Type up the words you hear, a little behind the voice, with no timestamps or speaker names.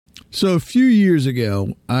So a few years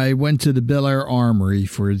ago, I went to the Bel Air Armory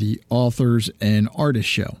for the Authors and Artists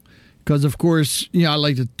Show. Because, of course, I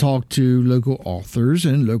like to talk to local authors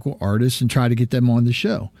and local artists and try to get them on the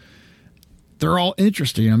show. They're all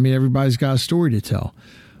interesting. I mean, everybody's got a story to tell.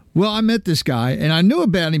 Well, I met this guy, and I knew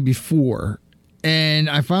about him before, and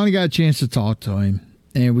I finally got a chance to talk to him,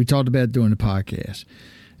 and we talked about doing the podcast.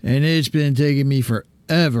 And it's been taking me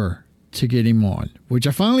forever to get him on, which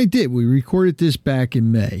I finally did. We recorded this back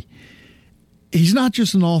in May. He's not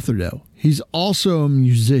just an author, though. He's also a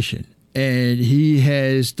musician, and he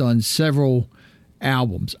has done several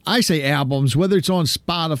albums. I say albums, whether it's on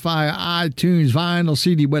Spotify, iTunes, vinyl,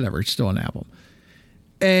 CD, whatever, it's still an album.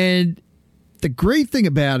 And the great thing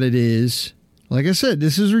about it is, like I said,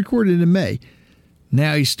 this is recorded in May.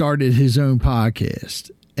 Now he started his own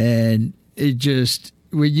podcast, and it just,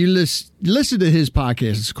 when you listen to his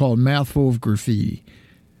podcast, it's called Mouthful of Graffiti.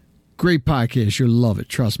 Great podcast. You'll love it.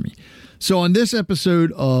 Trust me. So on this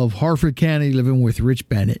episode of Harford County Living with Rich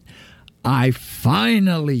Bennett, I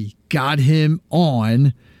finally got him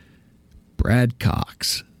on. Brad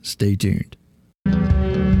Cox. Stay tuned.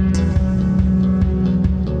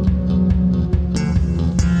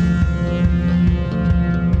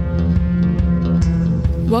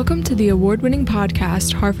 Welcome to the award-winning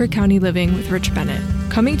podcast, Harford County Living with Rich Bennett,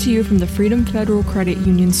 coming to you from the Freedom Federal Credit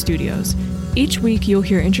Union studios. Each week, you'll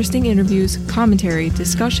hear interesting interviews, commentary,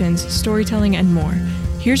 discussions, storytelling, and more.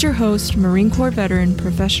 Here's your host, Marine Corps veteran,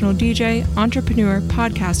 professional DJ, entrepreneur,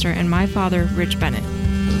 podcaster, and my father, Rich Bennett.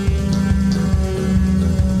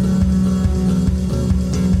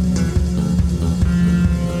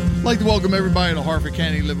 I'd like to welcome everybody to Harford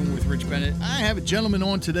County Living with Rich Bennett. I have a gentleman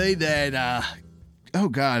on today that,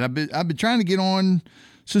 I've been trying to get on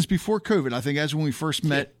since before COVID. I think that's when we first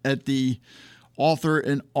met at the Author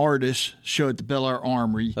and Artist show at the Bel Air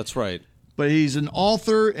Armory. That's right. But he's an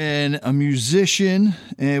author and a musician,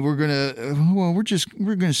 and we're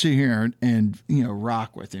gonna sit here and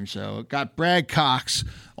rock with him. So got Brad Cox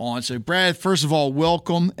on. So Brad, first of all,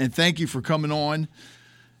 welcome and thank you for coming on.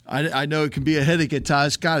 I know it can be a headache at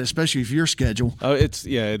times, Scott, especially if your schedule. Oh, it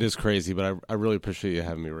is crazy, but I really appreciate you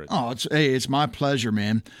having me, Rich. Oh, it's my pleasure,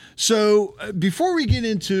 man. So before we get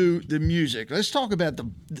into the music, let's talk about the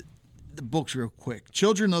books real quick.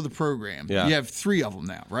 Children of the Program. Yeah. You have 3 of them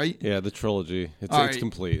now, right? Yeah, the trilogy. It's right.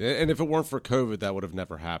 complete. And if it weren't for COVID, that would have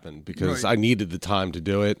never happened because Right. I needed the time to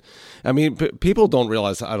do it. I mean, people don't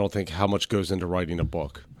realize, I don't think, how much goes into writing a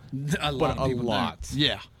book. A lot.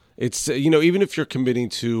 Yeah. It's, even if you're committing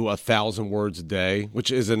to 1,000 words a day,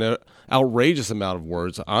 which is an outrageous amount of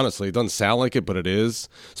words, honestly, it doesn't sound like it, but it is,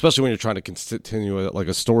 especially when you're trying to continue a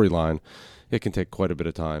storyline, it can take quite a bit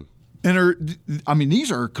of time. And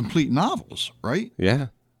these are complete novels, right? Yeah.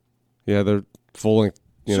 Yeah, they're full length,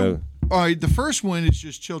 All right, the first one is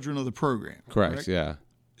just Children of the Program. Correct, yeah.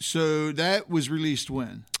 So that was released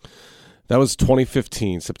when? That was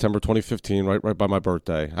 2015, September 2015, right by my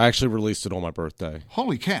birthday. I actually released it on my birthday.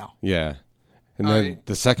 Holy cow. Yeah. And All then right.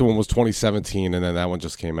 the second one was 2017, and then that one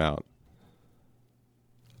just came out.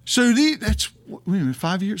 So that's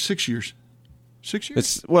 5 years, 6 years? 6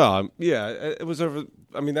 years? It was over.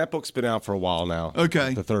 That book's been out for a while now.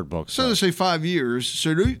 Okay. The third book. So let's say 5 years.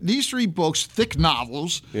 So these 3 books, thick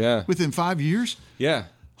novels, Yeah. within 5 years? Yeah.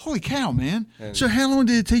 Holy cow, man. So how long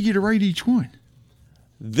did it take you to write each one?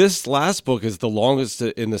 This last book is the longest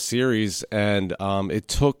in the series, and it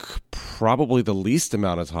took probably the least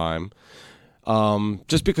amount of time.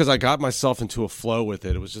 Just because I got myself into a flow with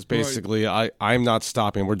it. It was just basically, I'm not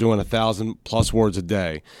stopping. We're doing 1,000+ words a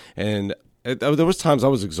day. And there was times I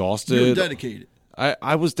was exhausted. You were dedicated.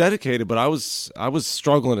 I was dedicated, but I was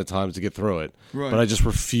struggling at times to get through it. Right. But I just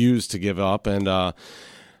refused to give up. And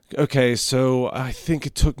okay, so I think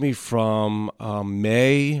it took me from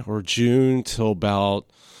May or June till about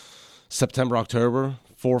September, October,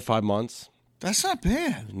 4 or 5 months. That's not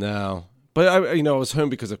bad. No. But I was home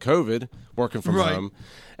because of COVID, working from Right. home.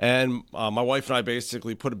 And my wife and I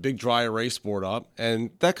basically put a big dry erase board up, and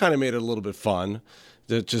that kind of made it a little bit fun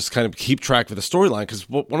to just kind of keep track of the storyline. Because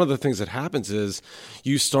one of the things that happens is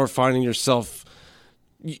you start finding yourself,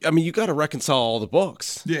 you got to reconcile all the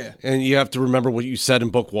books. Yeah. And you have to remember what you said in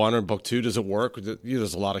book 1 or book 2. Does it work?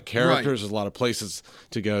 There's a lot of characters. Right. There's a lot of places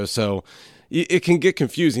to go. So it can get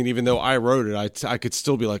confusing. Even though I wrote it, I could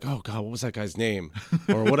still be like, oh, God, what was that guy's name?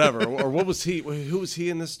 Or whatever. or what was he? Who was he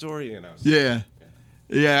in this story? Yeah.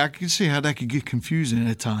 Yeah, I can see how that could get confusing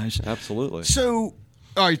at times. Absolutely. So,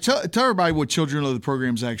 all right, tell everybody what Children of the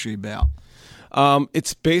Program is actually about.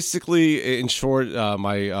 It's basically, in short,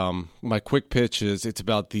 my quick pitch is it's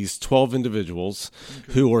about these 12 individuals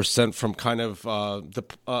who are sent from kind of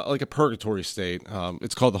like a purgatory state.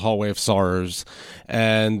 It's called the Hallway of Sorrows,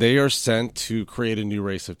 and they are sent to create a new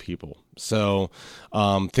race of people. So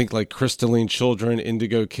think like crystalline children,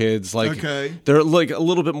 indigo kids, like they're like a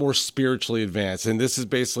little bit more spiritually advanced. And this is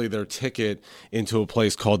basically their ticket into a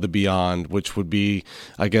place called the Beyond, which would be,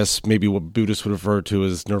 I guess, maybe what Buddhists would refer to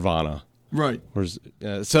as nirvana. Right.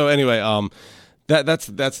 So anyway,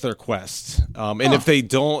 that's their quest. And if they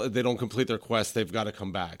don't complete their quest, they've got to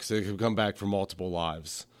come back. So they can come back for multiple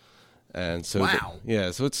lives. And so,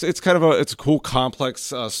 so it's kind of a cool,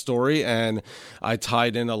 complex story, and I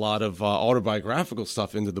tied in a lot of autobiographical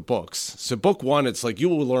stuff into the books. So book one, it's like you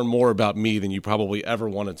will learn more about me than you probably ever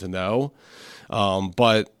wanted to know,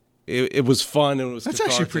 but it was fun and it was that's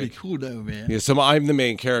cathartic. Actually pretty cool though, man. Yeah, so I'm the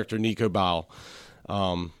main character, Nico Bao.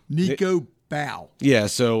 Nico Bao. Yeah,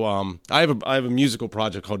 so I have a musical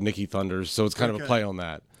project called Nicky Thunders, so it's kind of a play on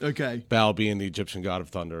that. Okay, Bao being the Egyptian god of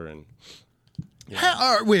thunder and. Yeah.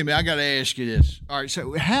 All right, wait a minute. I got to ask you this. All right,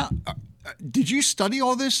 so how did you study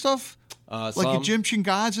all this stuff, like Egyptian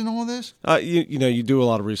gods and all this? You do a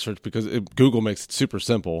lot of research because Google makes it super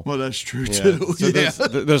simple. Well, that's true too. So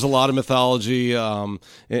there's a lot of mythology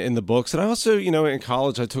in the books, and I also, in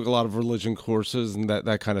college, I took a lot of religion courses and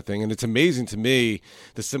that kind of thing, and it's amazing to me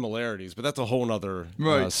the similarities. But that's a whole other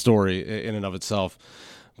story in and of itself.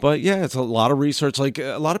 But yeah, it's a lot of research. Like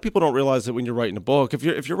a lot of people don't realize that when you're writing a book, if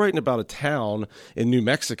you're writing about a town in New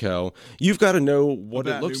Mexico, you've got to know what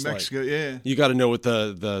it looks like. New Mexico, yeah. You got to know what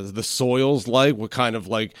the soil's like, what kind of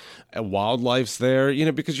like wildlife's there.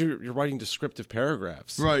 Because you're writing descriptive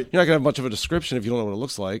paragraphs. Right. You're not gonna have much of a description if you don't know what it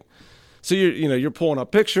looks like. So you're pulling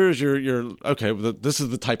up pictures. You're okay. This is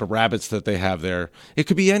the type of rabbits that they have there. It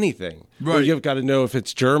could be anything. Right. Or you've got to know if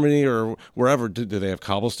it's Germany or wherever. Do they have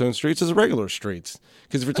cobblestone streets as regular streets?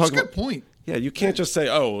 Because if you're talking, that's a good point. Yeah, you can't just say,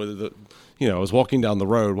 I was walking down the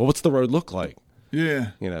road. Well, what's the road look like?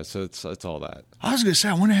 Yeah. So it's all that. I was gonna say,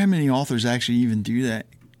 I wonder how many authors actually even do that.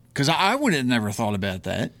 Because I would have never thought about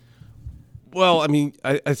that. Well, I mean,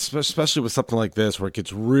 especially with something like this where it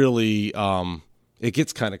gets really. It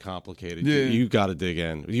gets kind of complicated. Yeah. You got to dig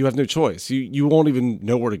in. You have no choice. You won't even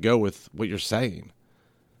know where to go with what you're saying.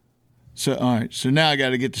 So all right. So now I got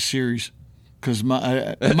to get the series because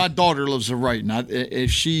my daughter loves to write, and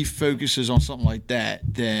if she focuses on something like that,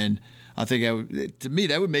 then I think to me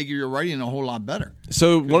that would make your writing a whole lot better.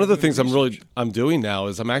 So one of the things I'm doing now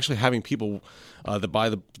is I'm actually having people that buy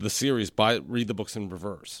the series read the books in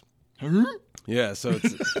reverse. Yeah, so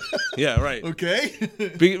it's yeah, right.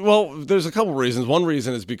 Okay. Well, there's a couple reasons. One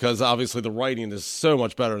reason is because obviously the writing is so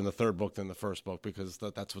much better in the third book than the first book because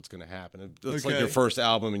that's what's going to happen. It's like your first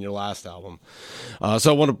album and your last album.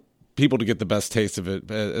 So I want people to get the best taste of it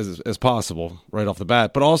as possible right off the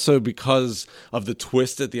bat, but also because of the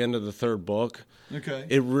twist at the end of the third book. Okay.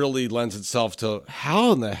 It really lends itself to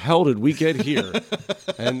how in the hell did we get here?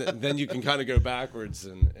 And then you can kind of go backwards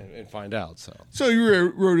and find out. So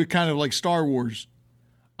you wrote it kind of like Star Wars.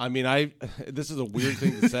 I mean, this is a weird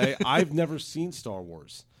thing to say. I've never seen Star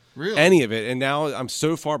Wars. Really? Any of it. And now I'm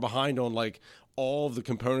so far behind on like all of the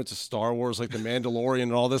components of Star Wars, like the Mandalorian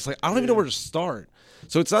and all this. Like I don't even know where to start.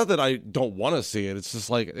 So it's not that I don't want to see it. It's just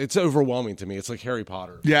like it's overwhelming to me. It's like Harry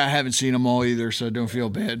Potter. Yeah, I haven't seen them all either, so don't feel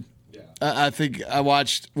bad. I think I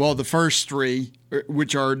watched, the first three,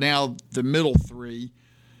 which are now the middle three.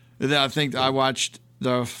 Then I think I watched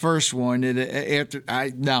the first one. And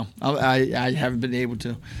I haven't been able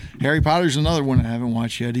to. Harry Potter's another one I haven't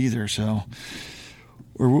watched yet either. So,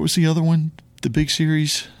 or what was the other one? The big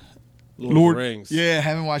series? Lord of the Rings. Yeah, I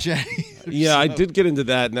haven't watched that either. Yeah, I did get into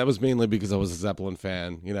that, and that was mainly because I was a Zeppelin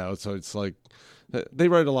fan. So it's like. They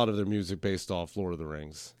write a lot of their music based off Lord of the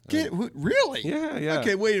Rings. Really? Yeah.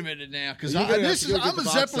 Okay, wait a minute now, because I'm a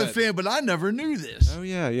Zeppelin fan, but I never knew this. Oh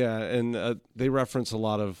yeah, and they reference a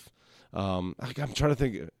lot of. I'm trying to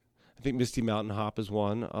think. I think Misty Mountain Hop is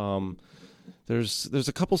one. There's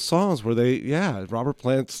a couple songs where Robert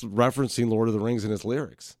Plant's referencing Lord of the Rings in his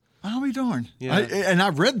lyrics. I'll be darned. Yeah. And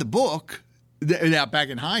I've read the book back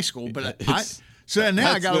in high school, but So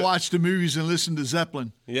now I got to watch the movies and listen to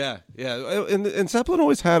Zeppelin. Yeah. And Zeppelin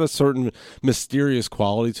always had a certain mysterious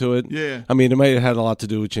quality to it. Yeah. I mean, it might have had a lot to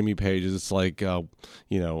do with Jimmy Page. It's like,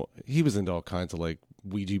 he was into all kinds of like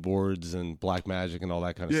Ouija boards and black magic and all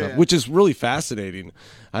that kind of stuff, which is really fascinating.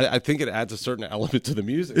 I think it adds a certain element to the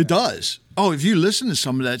music. It does. Oh, if you listen to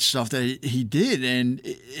some of that stuff that he did, and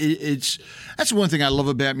that's one thing I love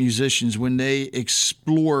about musicians when they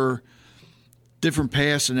explore different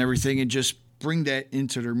paths and everything and just bring that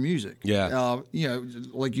into their music. Yeah.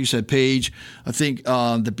 Like you said, Page. I think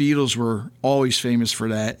the Beatles were always famous for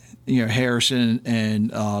that. Harrison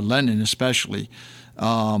and Lennon especially.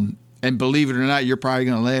 And believe it or not, you're probably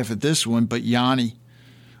going to laugh at this one, but Yanni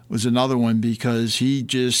was another one because when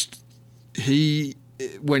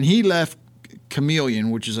he left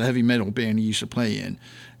Chameleon, which is a heavy metal band he used to play in,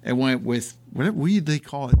 and went with whatever weed they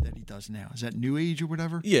call it that he does now. Is that New Age or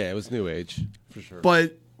whatever? Yeah, it was New Age for sure.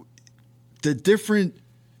 But the different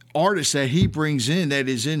artists that he brings in that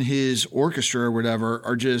is in his orchestra or whatever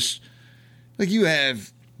are just like you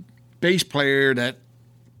have bass player that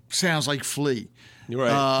sounds like Flea. You're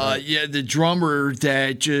right. Yeah, the drummer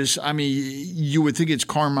that you would think it's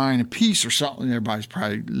Carmine Appice or something. Everybody's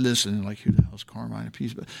probably listening like, who the hell's Carmine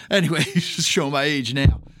Appice? But anyway, just showing my age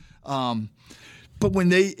now. But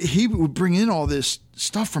when he would bring in all this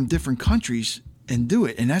stuff from different countries and do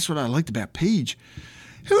it, and that's what I liked about Page.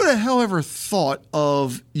 Who the hell ever thought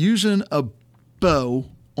of using a bow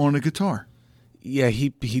on a guitar? Yeah, he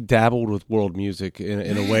dabbled with world music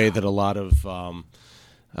in a way that a lot of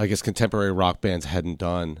I guess contemporary rock bands hadn't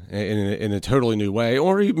done in a totally new way,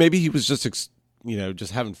 or maybe he was just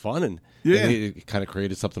just having fun and he kind of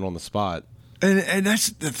created something on the spot. And that's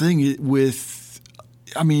the thing with,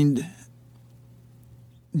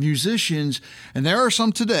 musicians, and there are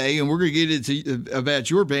some today, and we're going to get into about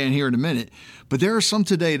your band here in a minute, but there are some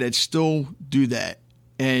today that still do that.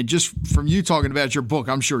 And just from you talking about your book,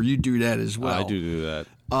 I'm sure you do that as well. I do that.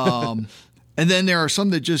 And then there are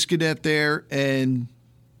some that just get out there and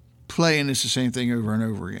play, and it's the same thing over and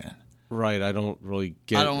over again. Right. I don't really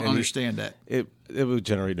get. I don't understand that. It would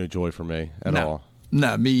generate no joy for me at all.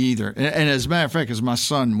 No, me either. And as a matter of fact, as my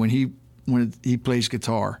son, when he plays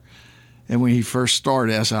guitar, and when he first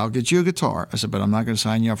started, I said, "I'll get you a guitar." I said, "But I'm not going to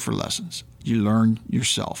sign you up for lessons. You learn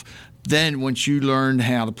yourself. Then once you learn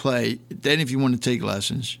how to play, then if you want to take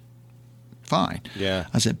lessons, fine." Yeah.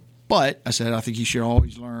 I said, I think you should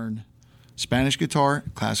always learn Spanish guitar,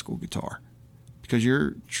 classical guitar. Because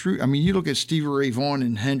you're true. You look at Stevie Ray Vaughan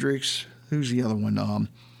and Hendrix. Who's the other one?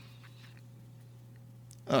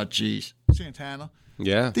 Santana.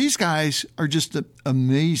 Yeah. These guys are just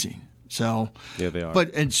amazing. So yeah, they are.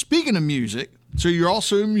 And speaking of music, so you're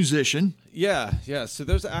also a musician. Yeah. So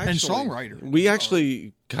there's actually and songwriter. We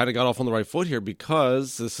actually kind of got off on the right foot here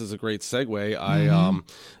because this is a great segue.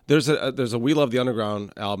 There's a We Love the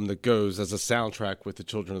Underground album that goes as a soundtrack with the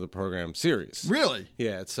Children of the Program series. Really?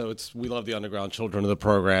 Yeah. So it's We Love the Underground, Children of the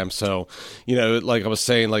Program. So like I was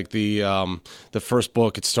saying, like the first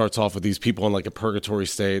book, it starts off with these people in like a purgatory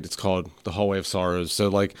state. It's called The Hallway of Sorrows. So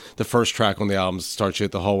like the first track on the album starts you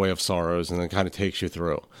at the Hallway of Sorrows and then kind of takes you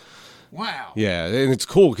through. Wow. Yeah, and it's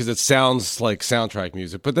cool because it sounds like soundtrack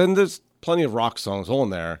music, but then there's plenty of rock songs on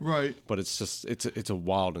there. Right. But it's just it's a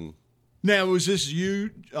wild and now was this you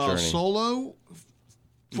solo?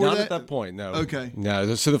 Not at that point, no. Okay.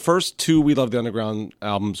 No, so the first two We Love the Underground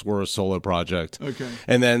albums were a solo project. Okay.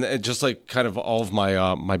 And then it just like kind of all of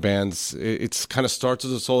my my bands, it's kind of starts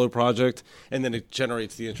as a solo project, and then it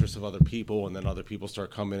generates the interest of other people, and then other people start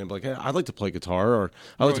coming in and be like, hey, I'd like to play guitar, or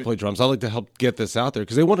I'd like to play drums. I'd like to help get this out there,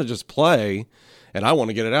 because they want to just play, and I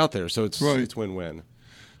want to get it out there. So it's win-win.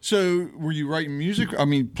 So were you writing music?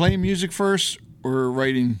 Playing music first, or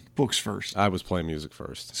writing books first? I was playing music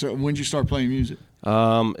first. So when did you start playing music?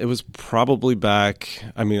 It was probably back.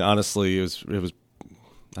 Honestly, it was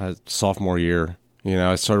sophomore year.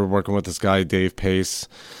 I started working with this guy, Dave Pace.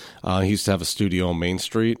 He used to have a studio on Main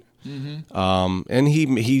Street. Mm-hmm. And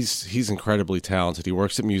he's incredibly talented. He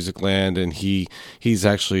works at Musicland, and he's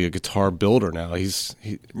actually a guitar builder now.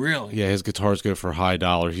 Really? Yeah, his guitars go for high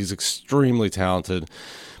dollar. He's extremely talented.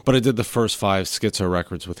 But I did the first 5 Schizo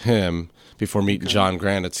records with him before meeting John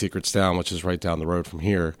Grant at Secrets Down, which is right down the road from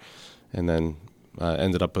here, and then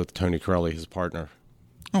ended up with Tony Corelli, his partner.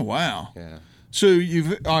 Oh wow! Yeah. So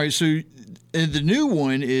the new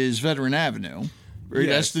one is Veteran Avenue. Right?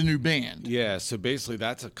 Yes. That's the new band. Yeah, so basically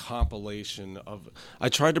that's a compilation of... I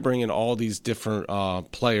tried to bring in all these different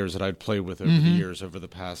players that I'd played with over the years, over the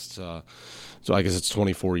past... so I guess it's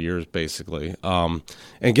 24 years, basically. And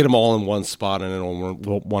get them all in one spot and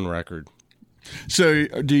on one record. So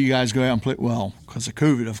do you guys go out and play? Well, because of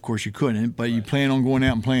COVID, of course you couldn't, but you plan on going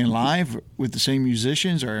out and playing live with the same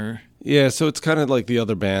musicians, or... Yeah, so it's kind of like the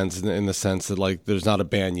other bands in the sense that like there's not a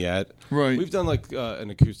band yet. Right. We've done like an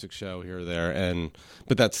acoustic show here or there,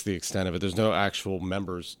 but that's the extent of it. There's no actual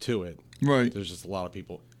members to it. Right. There's just a lot of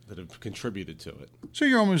people that have contributed to it. So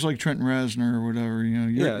you're almost like Trent Reznor or whatever,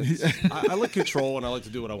 Yeah, I like control, and I like to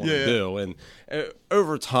do what I want to do. And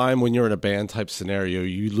over time, when you're in a band type scenario,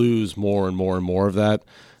 you lose more and more and more of that,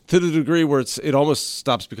 to the degree where it almost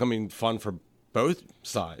stops becoming fun for both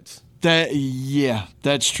sides.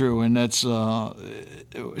 That's true, and that's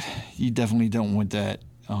you definitely don't want that.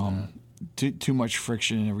 Too much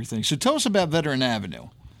friction and everything. So tell us about Veteran Avenue.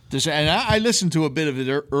 And I listened to a bit of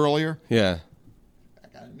it earlier. Yeah. I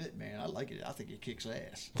gotta admit, man, I like it. I think it kicks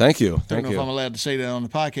ass. Thank you. Don't know if I'm allowed to say that on the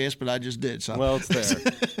podcast, but I just did. So. Well, it's there.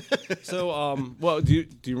 So, do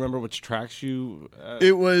you remember which tracks you?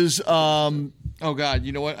 It was. Oh God,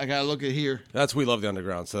 you know what? I gotta look at here. That's We Love the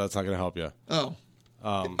Underground, so that's not gonna help you. Oh.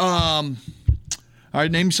 All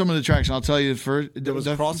right, name some of the tracks, and I'll tell you first. There was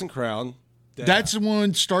Cross and Crown. That's the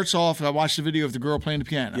one starts off. I watched the video of the girl playing the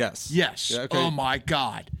piano. Yes. Yeah, okay. Oh my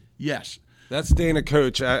God. Yes. That's Dana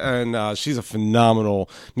Coach, and she's a phenomenal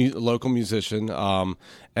local musician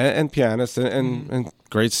and pianist and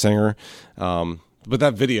great singer. But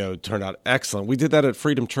that video turned out excellent. We did that at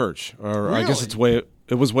Freedom Church, or really? I guess it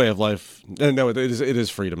was Way of Life. No, it is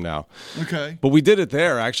Freedom now. Okay. But we did it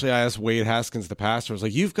there. Actually, I asked Wade Haskins, the pastor, I was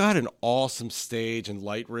like, "You've got an awesome stage and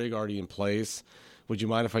light rig already in place. Would you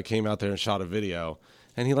mind if I came out there and shot a video?"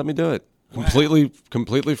 And he let me do it. Wow.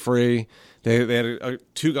 Completely free. They had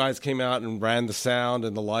two guys came out and ran the sound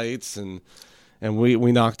and the lights, and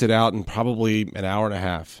we knocked it out in probably an hour and a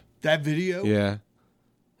half. That video? Yeah.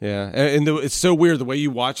 And it's so weird the way you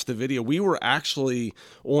watch the video. We were actually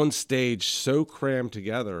on stage so crammed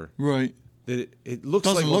together. Right. That it looks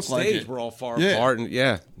like on stage we're all far apart. And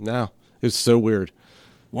no. It was so weird.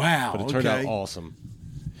 Wow. But it turned out awesome.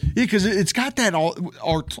 Yeah, because it's got that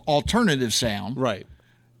alternative sound. Right.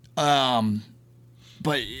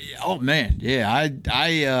 But oh man, yeah, I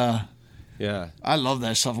love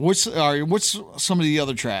that stuff. What's some of the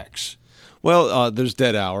other tracks? Well, there's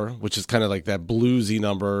Dead Hour, which is kind of like that bluesy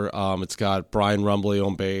number. It's got Brian Rumbley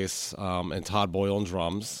on bass and Todd Boyle on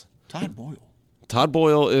drums. Todd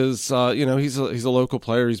Boyle is he's a local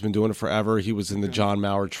player. He's been doing it forever. He was in the John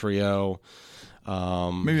Maurer Trio.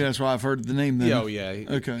 Maybe that's why I've heard the name then. Yeah,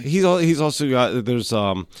 yeah. Okay. He's also got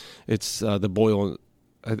it's the Boyle.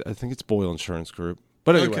 I think it's Boyle Insurance Group.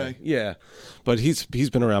 But anyway, yeah. But he's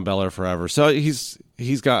been around Bel Air forever. So he's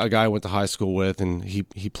got a guy I went to high school with, and he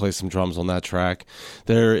plays some drums on that track.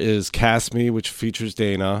 There is Cast Me, which features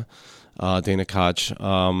Dana Koch.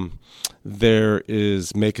 There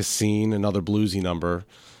is Make a Scene, another bluesy number.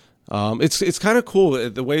 It's kind of cool.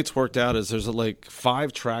 The way it's worked out is there's like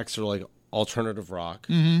 5 tracks that are like alternative rock.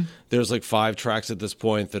 Mm-hmm. There's like 5 tracks at this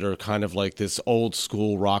point that are kind of like this old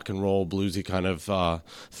school rock and roll bluesy kind of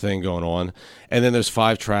thing going on, and then there's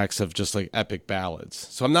 5 tracks of just like epic ballads.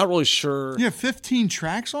 So I'm not really sure. Yeah, 15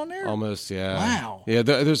 tracks on there. Almost, yeah. Wow. Yeah,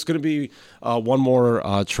 there's going to be one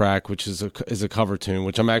more track, which is a cover tune,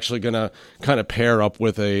 which I'm actually going to kind of pair up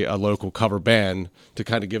with a local cover band to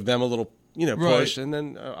kind of give them a little push, and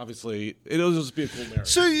then obviously it'll just be a cool marriage.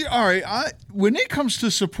 So, all right, when it comes to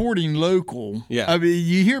supporting local, I mean,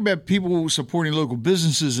 you hear about people supporting local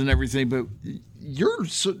businesses and everything, but you're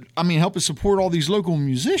helping support all these local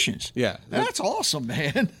musicians. Yeah. That's awesome,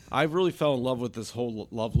 man. I really fell in love with this whole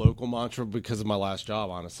love local mantra because of my last job,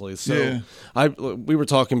 honestly. So we were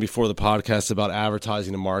talking before the podcast about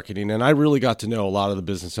advertising and marketing, and I really got to know a lot of the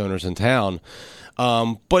business owners in town.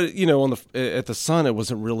 But at the Sun, it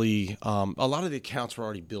wasn't really a lot of the accounts were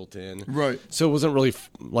already built in, right? So it wasn't really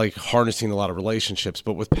like harnessing a lot of relationships.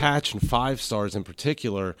 But with Patch and 5 Stars in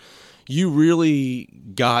particular, I really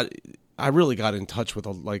got in touch with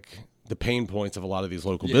the pain points of a lot of these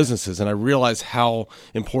local businesses, and I realized how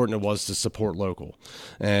important it was to support local,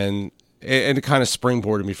 and it kind of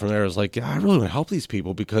springboarded me from there. I was like, I really want to help these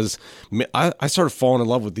people because I started falling in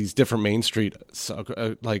love with these different Main Street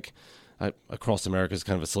across America is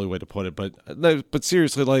kind of a silly way to put it, but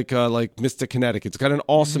seriously, like Mystic, Connecticut, it's got an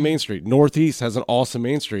awesome Main Street. Northeast has an awesome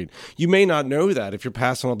Main Street. You may not know that if you're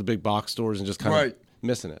passing all the big box stores and just kind of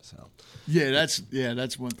missing it. So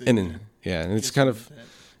that's one thing. And it's kind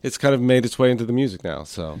of made its way into the music now.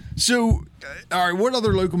 So all right, what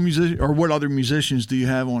other local musicians do you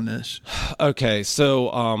have on this? Okay,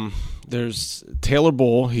 so there's Taylor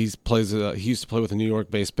Bull. He used to play with a New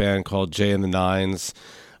York-based band called Jay and the Nines.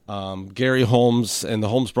 Gary Holmes and the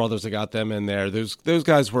Holmes brothers, I got them in there. Those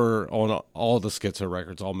guys were on all the Schizo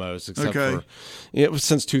records almost, except for it was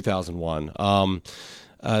since 2001.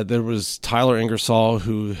 There was Tyler Ingersoll,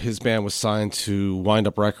 who his band was signed to Wind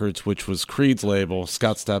Up Records, which was Creed's label,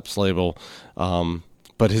 Scott Stapp's label,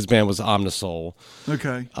 but his band was Omnisoul.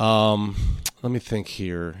 Okay. Let me think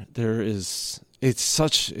here. It's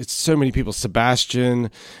so many people.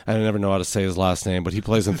 Sebastian, I never know how to say his last name, but he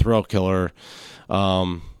plays in Thrill Killer.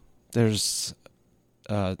 There's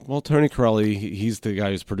Tony Corelli, he's the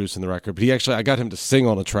guy who's producing the record, but I got him to sing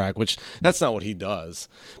on a track, which that's not what he does.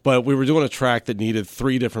 But we were doing a track that needed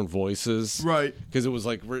 3 different voices, right? Because it was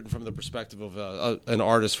like written from the perspective of an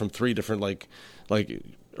artist from 3 different like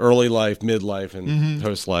early life, midlife, and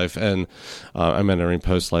post life, and I meant during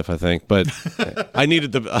post life, I think. But I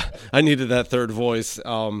needed that third voice.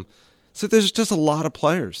 So there's just a lot of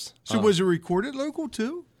players. So was it recorded local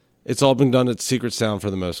too? It's all been done at Secret Sound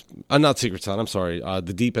for the most. Not Secret Sound. I'm sorry.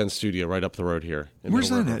 The Deep End Studio right up the road here. Where's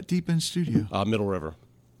that at? Deep End Studio. Middle River.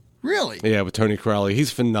 Really? Yeah, with Tony Corelli.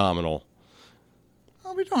 He's phenomenal.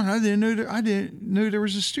 I'll be darned. I didn't know there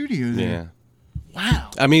was a studio there. Yeah.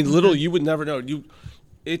 Wow. I mean, you would never know.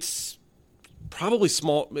 It's probably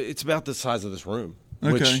small. It's about the size of this room.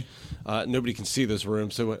 Okay. Which nobody can see this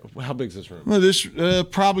room. So how big is this room? Well, this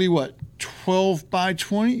probably 12 by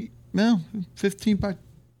 20? No, 15 by.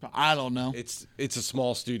 I don't know. It's a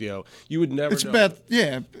small studio. You would never. It's know. about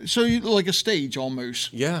So like a stage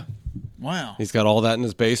almost. Yeah. Wow. He's got all that in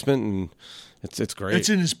his basement, and it's great. It's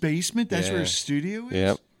in his basement. That's where his studio is.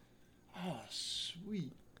 Yep. Oh,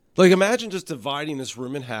 sweet. Like imagine just dividing this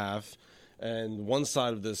room in half. And one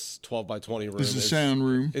side of this 12 by 20 room is the sound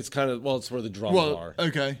room. It's kind of, it's where the drums are.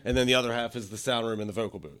 Okay. And then the other half is the sound room and the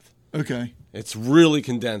vocal booth. Okay. It's really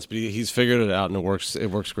condensed, but he's figured it out, and it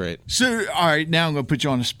works great. So, all right, now I'm going to put you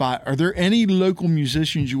on the spot. Are there any local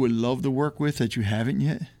musicians you would love to work with that you haven't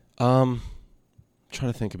yet? Trying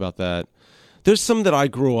to think about that. There's some that I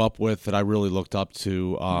grew up with that I really looked up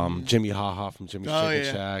to. Jimmy Haha from Jimmy's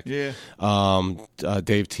Chicken Shack. Yeah.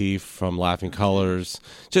 Dave Teef from Laughing Colors.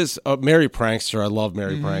 Just Mary Prankster. I love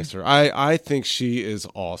Mary Prankster. I think she is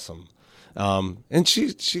awesome. And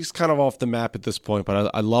she's kind of off the map at this point,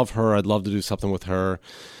 but I love her. I'd love to do something with her.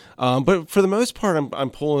 But for the most part,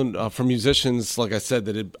 I'm pulling from musicians, like I said,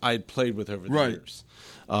 that I'd played with over the years.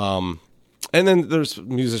 And then there's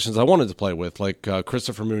musicians I wanted to play with, like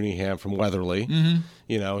Christopher Mooneyham from Weatherly. Mm-hmm.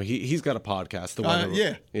 You know, he's got a podcast. The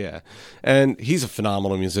Weatherly. Yeah. And he's a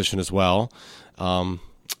phenomenal musician as well.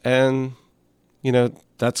 And, you know,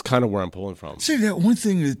 that's kind of where I'm pulling from. See, that one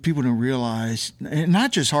thing that people don't realize, and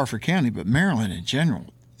not just Harford County, but Maryland in general,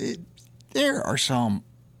 there are some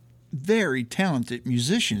very talented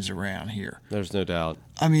musicians around here. There's no doubt.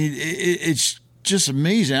 I mean, it's just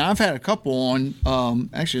amazing. I've had a couple on.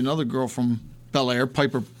 Actually, another girl from Bel Air,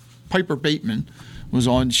 Piper Bateman, was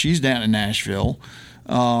on. She's down in Nashville.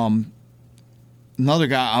 Another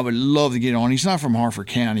guy I would love to get on. He's not from Harford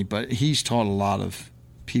County, but he's taught a lot of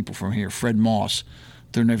people from here. Fred Moss.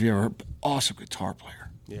 Don't know if you ever heard. Awesome guitar player.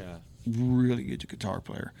 Yeah. Really good guitar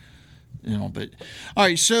player. You know, but all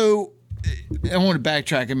right. So I want to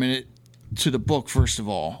backtrack a minute to the book first of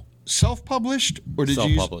all. Self-published, or did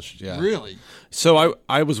you self-published? Yeah, really. So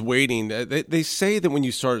I was waiting. They say that when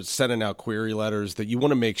you start sending out query letters, that you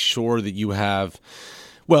want to make sure that you have,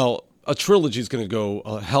 well, a trilogy is going to go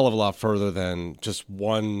a hell of a lot further than just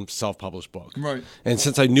one self-published book. Right. And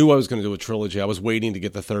since I knew I was going to do a trilogy, I was waiting to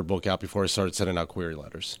get the third book out before I started sending out query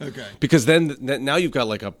letters. Okay. Because then now you've got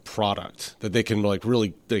like a product that they can like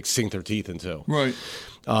really sink their teeth into. Right.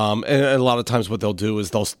 And a lot of times what they'll do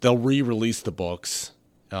is they'll re-release the books.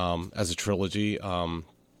 As a trilogy,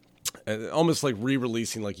 almost like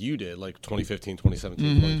re-releasing like you did, like 2015,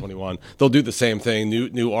 2017, 2021. They'll do the same thing,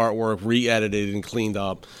 new artwork, re-edited and cleaned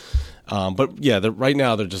up. But yeah, right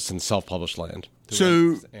now they're just in self-published land.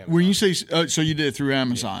 So when you say, so you did it through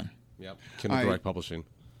Amazon? Yep. Kindle Direct Publishing.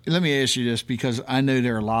 Let me ask you this, because I know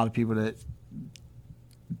there are a lot of people that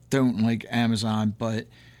don't like Amazon, but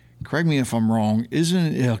correct me if I'm wrong,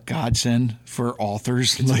 isn't it a godsend for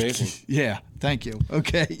authors? It's amazing. Yeah. Thank you.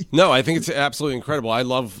 Okay. No, I think it's absolutely incredible. I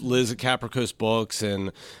love Liz at Capra Coast Books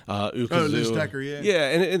and Ukazu. Oh, Liz Decker, yeah. Yeah,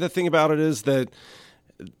 and the thing about it is that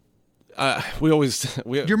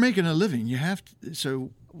you're making a living. You have to.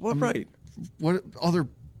 So right. What other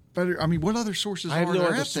better? I mean, what other sources? I have no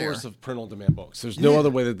other source of print on demand books. There's no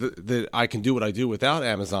other way that I can do what I do without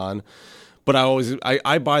Amazon. But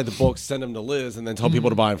I buy the books, send them to Liz, and then tell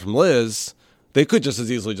people to buy them from Liz. They could just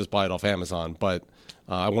as easily just buy it off Amazon, but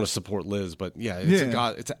I want to support Liz. But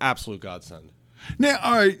it's an absolute godsend. Now,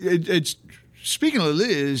 all right. It's speaking of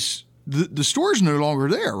Liz, the store's no longer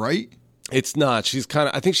there, right? It's not. She's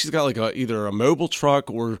I think she's got like either a mobile truck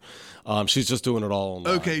or she's just doing it all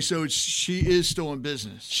online. Okay, so she is still in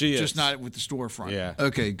business. She is. Just not with the storefront. Yeah.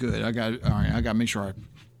 Okay, good. I got to make sure I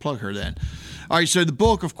plug her then. All right, so the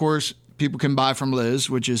book, of course, people can buy from Liz,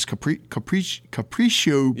 which is Capriccio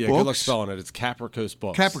Books. Yeah, good luck spelling it. It's Capra Coast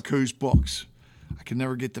Books. Capra Coast Books. I can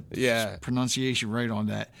never get the pronunciation right on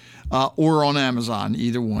that. Or on Amazon,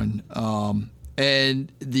 either one.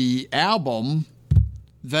 And the album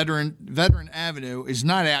Veteran Avenue is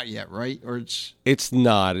not out yet, right? Or It's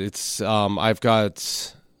not. It's I've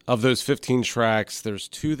got, of those 15 tracks, there's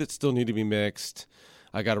 2 that still need to be mixed.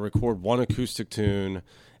 I got to record 1 acoustic tune,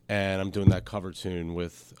 and I'm doing that cover tune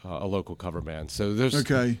with a local cover band. So there's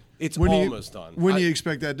it's almost done. When do you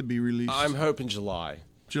expect that to be released? I'm hoping July.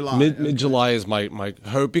 July. July is my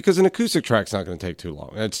hope, because an acoustic track's not going to take too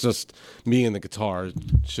long. It's just me and the guitar. It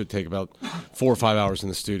should take about 4 or 5 hours in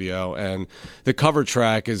the studio, and the cover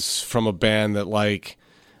track is from a band that, like,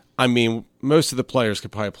 I mean, most of the players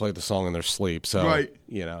could probably play the song in their sleep. So,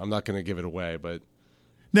 I'm not going to give it away. But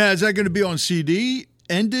now, is that going to be on CD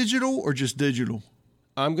and digital, or just digital?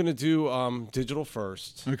 I'm going to do digital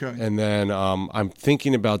first. Okay. And then I'm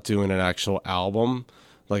thinking about doing an actual album.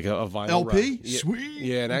 Like a vinyl LP? Sweet.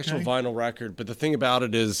 Yeah, an actual vinyl record. But the thing about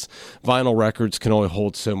it is vinyl records can only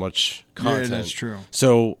hold so much content. Yeah, that's true.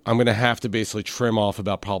 So I'm going to have to basically trim off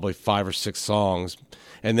about probably 5 or 6 songs.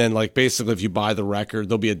 And then, like, basically if you buy the record,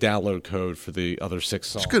 there'll be a download code for the other 6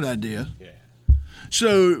 songs. It's a good idea. Yeah.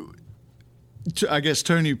 So I guess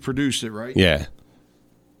Tony produced it, right? Yeah.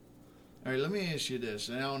 All right, let me ask you this,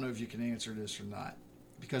 and I don't know if you can answer this or not,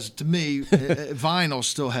 because to me, vinyl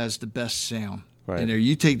still has the best sound. Right.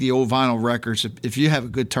 You take the old vinyl records, if you have a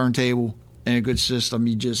good turntable and a good system,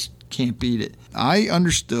 you just can't beat it. I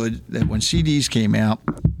understood that when CDs came out,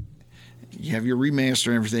 you have your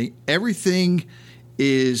remaster and everything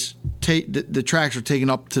is the tracks are taken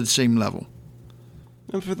up to the same level.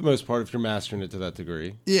 And for the most part, if you're mastering it to that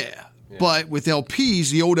degree. Yeah. But with LPs,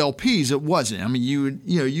 the old LPs, it wasn't. I mean,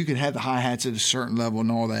 you could have the hi-hats at a certain level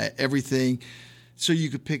and all that, everything, so you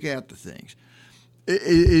could pick out the things.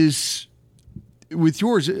 With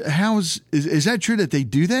yours, is that true that they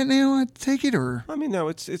do that now? I take it, or I mean, no,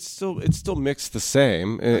 it's still mixed the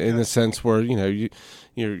same in the sense where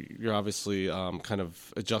you're obviously kind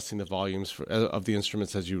of adjusting the volumes of the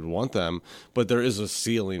instruments as you would want them, but there is a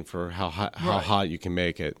ceiling for how hot you can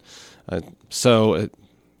make it.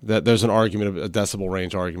 That there's an argument, a decibel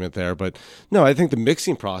range argument there, but no, I think the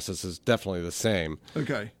mixing process is definitely the same.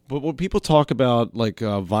 Okay. But when people talk about like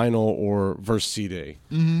vinyl or versus CD,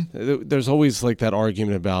 there's always like that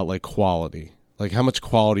argument about like quality, like how much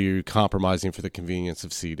quality are you compromising for the convenience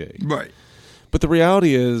of CD? Right. But the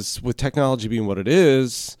reality is, with technology being what it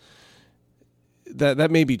is, that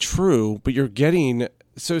may be true, but you're getting,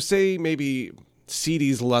 so say maybe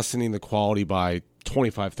CDs lessening the quality by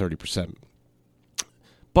 25, 30%.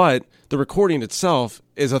 But the recording itself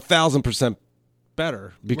is 1,000%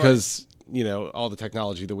 better because, all the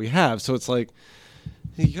technology that we have. So it's like,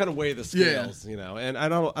 you kind of weigh the scales, and I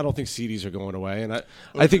don't think CDs are going away. And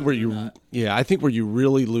I think where you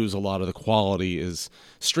really lose a lot of the quality is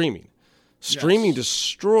streaming. Streaming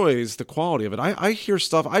destroys the quality of it. I hear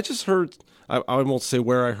stuff. I just heard, I won't say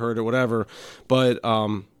where I heard it, whatever, but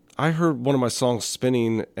I heard one of my songs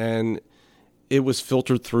spinning, and it was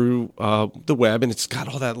filtered through the web, and it's got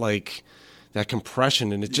all that that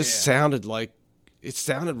compression, and it just sounded like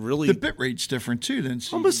really. The bit rate's different too than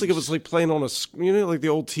CDs. Almost like it was like playing on like the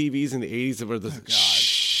old TVs in the 80s that were the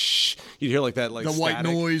shh. You'd hear like that, like the static. white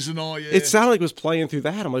noise and all. Yeah, it sounded like it was playing through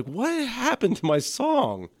that. I'm like, what happened to my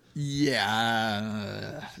song?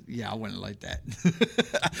 Yeah, I wouldn't like that.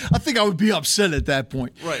 I think I would be upset at that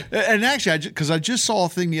point. Right. And actually, because I just saw a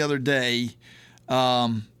thing the other day.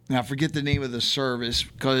 Now I forget the name of the service,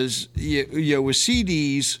 because with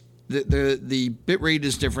CDs the bit rate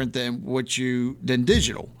is different than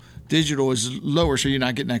digital. Digital is lower, so you're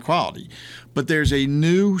not getting that quality. But there's a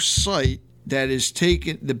new site that is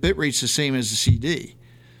taking the bit rate's the same as the CD.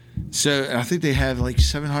 So I think they have like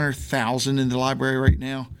 700,000 in the library right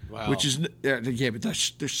now. Wow. Which is but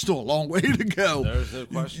there's still a long way to go. There's no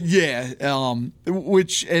question. Yeah,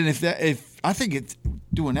 if I think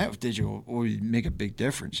doing that with digital would make a big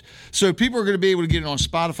difference. So people are going to be able to get it on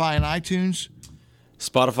Spotify and iTunes.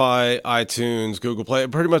 Spotify, iTunes, Google Play,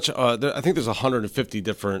 pretty much. I think there's 150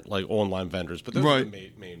 different like online vendors, but those are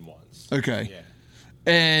the main ones. Okay. Yeah.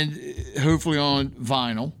 And hopefully on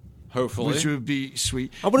vinyl. Hopefully, which would be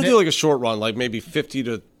sweet. I want to do like a short run, like maybe 50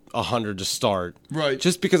 to 100 to start. Right.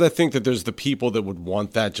 Just because I think that there's the people that would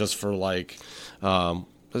want that just for like,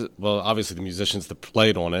 obviously the musicians that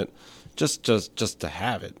played on it, just to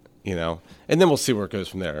have it, and then we'll see where it goes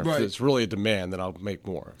from there. Right. If it's really a demand, then I'll make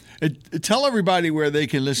more. Tell everybody where they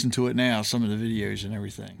can listen to it now, some of the videos and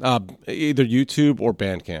everything. Either YouTube or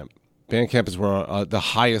Bandcamp. Bandcamp is where the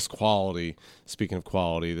highest quality, speaking of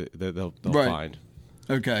quality, that they'll find.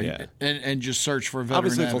 Okay. Yeah. And just search for Veteran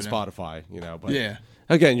Obviously Avenue. it's on Spotify, but yeah.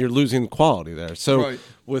 Again, you're losing quality there. So right.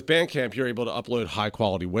 With Bandcamp, you're able to upload high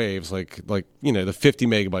quality waves like the 50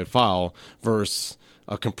 megabyte file versus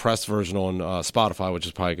a compressed version on Spotify, which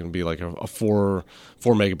is probably going to be like a 4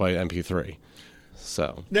 megabyte MP3.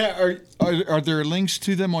 So now, are there links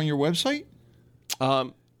to them on your website?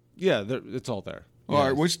 Yeah, it's all there.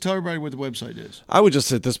 All right, tell everybody what the website is. I would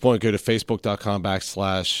just at this point go to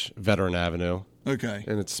facebook.com/Veteran Avenue. Okay.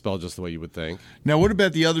 And it's spelled just the way you would think. Now, what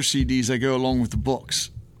about the other CDs that go along with the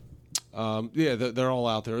books? Yeah, they're all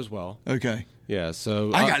out there as well. Okay. Yeah,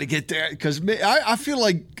 so I got to get there because I feel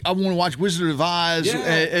like I want to watch Wizard of Oz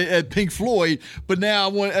at Pink Floyd, but now I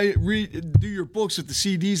want to do your books with the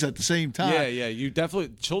CDs at the same time. Yeah, you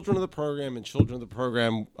definitely Children of the Program and Children of the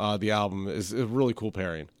Program, the album is a really cool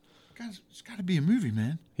pairing. Guys, it's got to be a movie,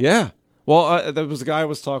 man. Yeah. Well, there was a guy I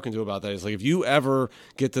was talking to about that. He's like, if you ever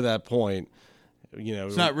get to that point,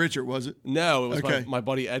 it's not Richard, was it? No, it was my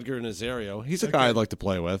buddy Edgar Nazario. He's a guy I'd like to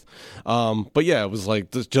play with. But yeah, it was like,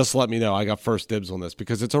 just let me know. I got first dibs on this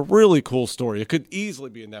because it's a really cool story. It could easily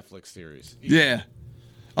be a Netflix series. Yeah.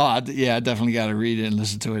 Oh, I definitely got to read it and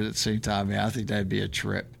listen to it at the same time. Man, I think that'd be a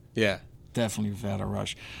trip. Yeah. Definitely without a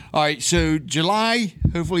rush. All right, so July,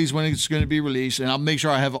 hopefully, is when it's going to be released, and I'll make sure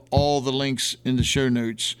I have all the links in the show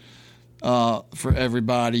notes for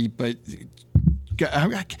everybody. But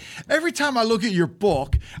every time I look at your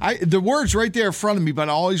book, the word's right there in front of me, but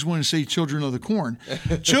I always want to say Children of the Corn.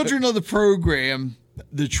 Children of the Program,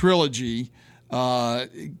 the trilogy. God,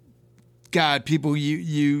 people,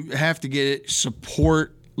 you have to get it.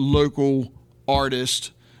 Support local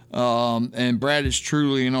artists. And Brad is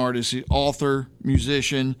truly an artist, author,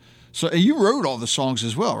 musician. So you wrote all the songs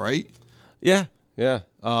as well, right? Yeah. Now,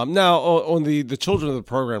 on the Children of the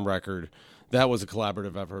Program record, that was a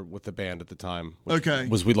collaborative effort with the band at the time. Which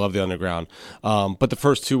was We Love the Underground. But the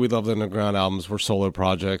first two We Love the Underground albums were solo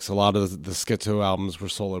projects. A lot of the Schizo albums were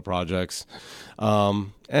solo projects.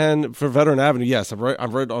 And for Veteran Avenue, yes, I've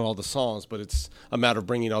written all the songs, but it's a matter of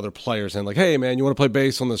bringing other players in. Like, hey, man, you want to play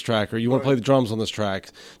bass on this track, or you want to play the drums on this track?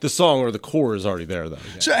 The song or the core is already there, though.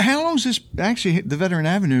 Yeah. So how long is this, actually, the Veteran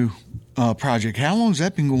Avenue project, how long has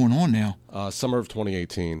that been going on now? Summer of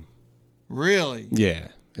 2018. Really? Yeah.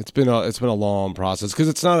 It's been a long process because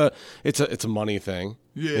it's not a money thing.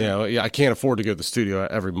 Yeah. I can't afford to go to the studio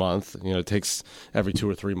every month. It takes every 2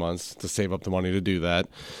 or 3 months to save up the money to do that,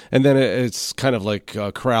 and then it's kind of like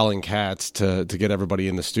corralling cats to get everybody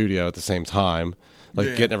in the studio at the same time,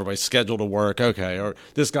 getting everybody scheduled to work. Okay, or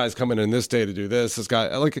this guy's coming in this day to do this. This guy,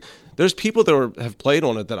 there's people that have played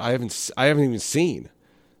on it that I haven't even seen.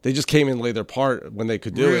 They just came in and laid their part when they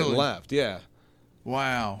could do it and left. Yeah.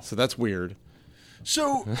 Wow. So that's weird.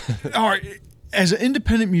 So, all right, as an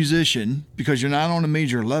independent musician, because you're not on a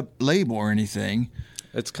major label or anything,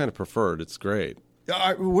 it's kind of preferred. It's great.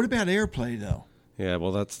 What about airplay, though? Yeah,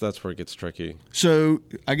 well, that's where it gets tricky. So,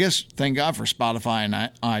 I guess thank God for Spotify and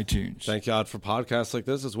iTunes. Thank God for podcasts like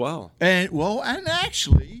this as well. And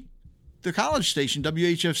actually, the college station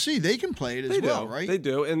WHFC, they can play it as well, right? They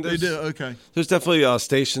do, and they do. Okay. There's definitely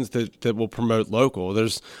stations that will promote local.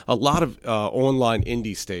 There's a lot of online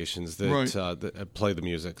indie stations that play the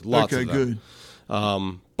music. Lots of them.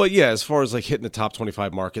 Good. But yeah, as far as hitting the top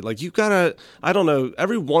 25 market, you gotta, I don't know,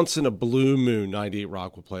 every once in a blue moon, 98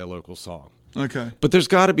 Rock will play a local song. Okay. But there's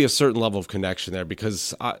got to be a certain level of connection there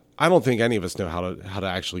because I don't think any of us know how to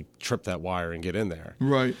actually trip that wire and get in there.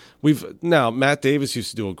 Right. Matt Davis used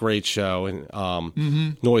to do a great show in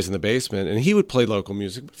Noise in the Basement, and he would play local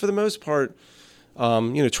music. But for the most part,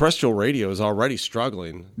 terrestrial radio is already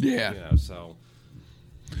struggling. Yeah. So.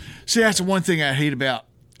 See, that's the one thing I hate about,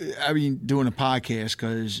 doing a podcast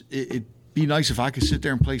because it'd be nice if I could sit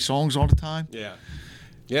there and play songs all the time. Yeah.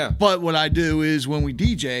 Yeah. But what I do is when we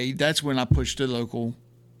DJ, that's when I push the local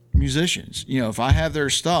musicians. If I have their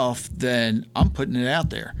stuff, then I'm putting it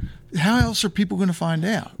out there. How else are people going to find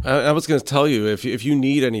out? I was going to tell you, if you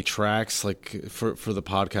need any tracks for the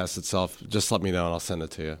podcast itself, just let me know and I'll send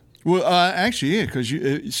it to you. Well, actually, yeah, because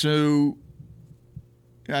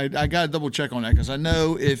I got to double check on that because I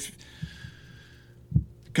know if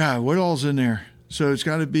God, what all's in there? So it's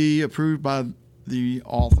got to be approved by the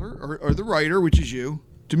author or the writer, which is you.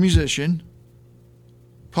 The musician,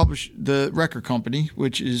 publish the record company,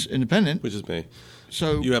 which is independent, which is me.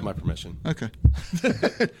 So you have my permission. Okay,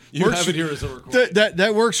 you have it here as a recording.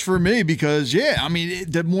 That works for me because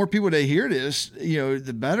the more people that hear this,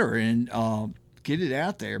 the better, and get it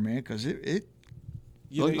out there, man. Because it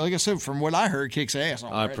like I said, from what I heard, kicks ass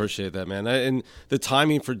already. I appreciate that, man. And the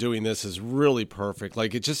timing for doing this is really perfect.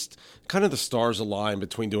 It just kind of the stars align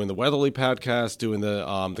between doing the Weatherly podcast, doing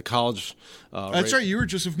the college. That's right. You were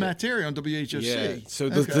just with Matt Terry on WHFC. Yeah. So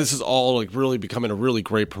this is all really becoming a really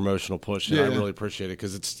great promotional push, and I really appreciate it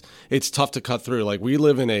because it's tough to cut through. We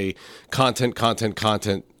live in a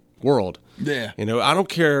content world. Yeah. You know, I don't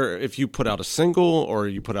care if you put out a single or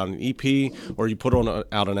you put out an EP or you put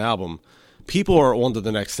out an album. People are on to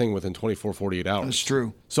the next thing within 24, 48 hours. That's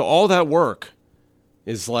true. So all that work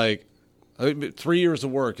is like 3 years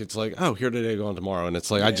of work. It's like, oh, here today, gone tomorrow. And it's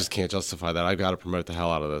like, I just can't justify that. I've got to promote the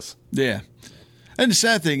hell out of this. Yeah. And the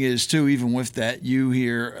sad thing is, too, even with that, you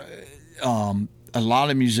hear a lot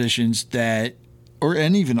of musicians and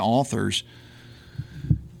even authors,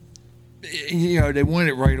 you know, they want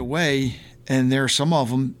it right away. And there are some of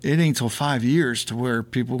them, it ain't till 5 years to where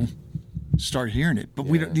people start hearing it. But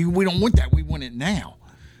we don't want that. We want it now.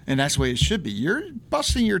 And that's the way it should be. You're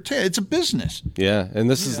busting your tail. It's a business. Yeah, and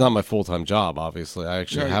this is not my full-time job, obviously. I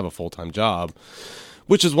actually have a full-time job,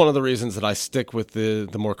 which is one of the reasons that I stick with the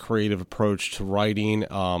more creative approach to writing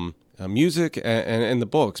music and the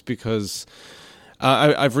books, because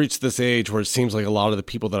I've reached this age where it seems like a lot of the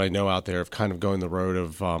people that I know out there have kind of going the road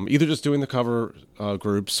of either just doing the cover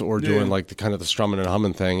groups or doing like the kind of the strumming and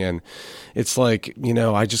humming thing. And it's like, you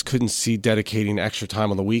know, I just couldn't see dedicating extra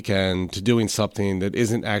time on the weekend to doing something that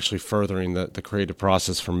isn't actually furthering the creative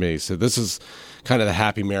process for me. So this is kind of the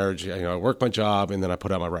happy marriage. You know, I work my job and then I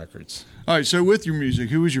put out my records. All right. So with your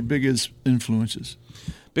music, who was your biggest influences?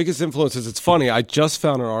 Biggest influences. It's funny. I just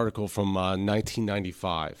found an article from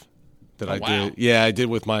 1995. That I did. Yeah, I did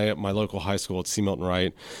with my local high school at C. Milton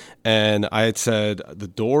Wright. And I had said The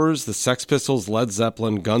Doors, the Sex Pistols, Led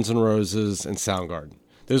Zeppelin, Guns N' Roses, and Soundgarden.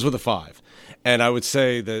 Those were the 5. And I would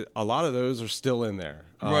say that a lot of those are still in there.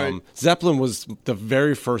 Right. Zeppelin was the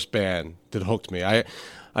very first band that hooked me. I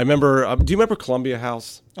remember, do you remember Columbia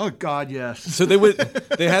House? Oh, God, yes. So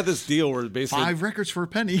they had this deal where basically 5 records for a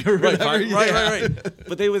penny or whatever. Right.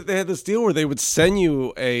 But they had this deal where they would send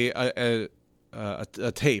you a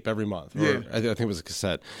tape every month. Or I think it was a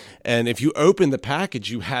cassette. And if you opened the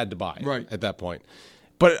package, you had to buy it at that point.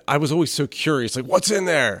 But I was always so curious, like, what's in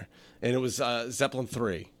there? And it was Zeppelin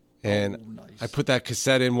 3. And I put that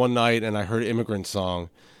cassette in one night and I heard Immigrant Song.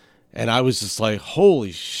 And I was just like,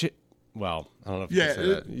 holy shit. Well, I don't know if you can say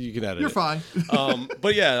that. You can edit it. You're fine.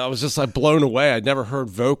 But yeah, I was just like blown away. I'd never heard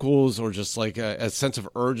vocals or just like a sense of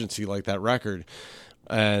urgency like that record.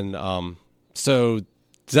 And so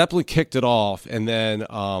Zeppelin kicked it off, and then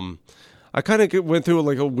I kind of went through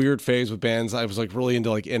like a weird phase with bands. I was like really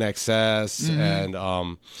into like NXS, and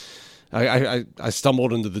I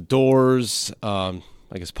stumbled into The Doors.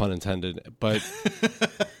 I guess pun intended. But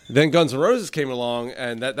then Guns N' Roses came along,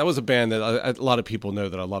 and that was a band that a lot of people know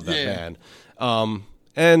that I love that band.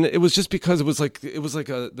 And it was just because there was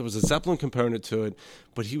a Zeppelin component to it,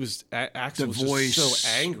 but Axl was just so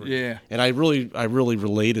angry, and I really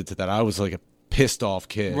related to that. I was like a pissed off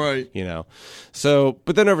kid, right? You know, so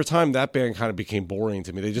but then over time that band kind of became boring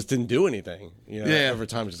to me. They just didn't do anything, you know. Over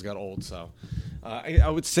time it just got old. So I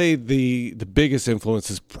would say the biggest influence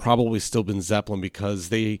has probably still been Zeppelin, because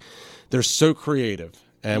they're so creative.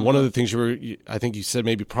 And one of the things I think you said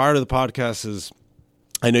maybe prior to the podcast is,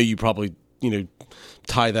 I know you probably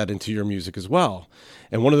tie that into your music as well.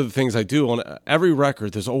 And one of the things I do on every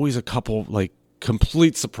record, there's always a couple like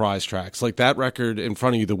complete surprise tracks. Like that record in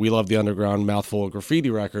front of you, the We Love the Underground Mouthful of Graffiti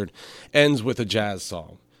record, ends with a jazz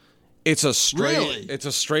song. It's a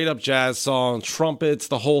straight up jazz song, trumpets,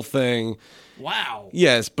 the whole thing. Wow.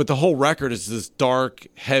 Yes, but the whole record is this dark,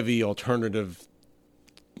 heavy alternative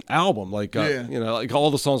album. Like like all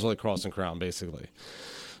the songs are like Cross and Crown basically.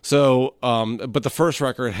 So, but the first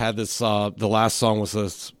record had this. The last song was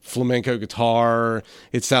this flamenco guitar.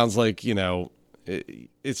 It sounds like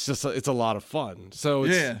it's a lot of fun. So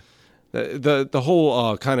the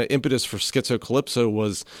whole kind of impetus for Schizo Calypso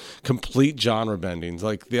was complete genre bendings.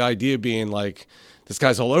 Like the idea being like, this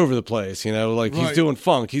guy's all over the place. Like he's doing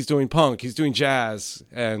funk, he's doing punk, he's doing jazz,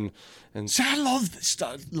 and see, I love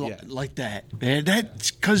stuff like that, man. That's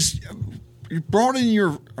because you broaden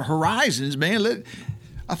your horizons, man.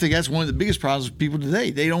 I think that's one of the biggest problems with people today.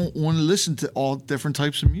 They don't want to listen to all different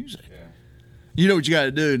types of music. Yeah. You know what you got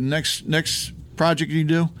to do? The next project you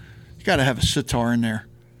do, you got to have a sitar in there.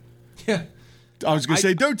 Yeah. I was going to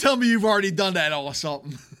say, don't tell me you've already done that or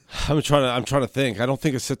something. I'm trying to think. I don't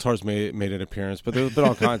think a sitar's made an appearance, but there's been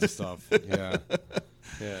all kinds of stuff. Yeah.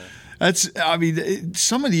 Yeah.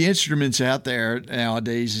 Some of the instruments out there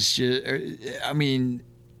nowadays is just,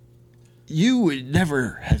 you would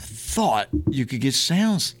never have thought you could get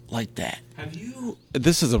sounds like that. Have you?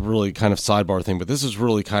 This is a really kind of sidebar thing, but this is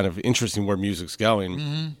really kind of interesting where music's going.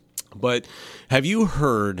 Mm-hmm. But have you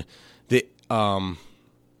heard the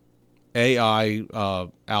AI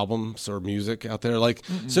albums or music out there? Like,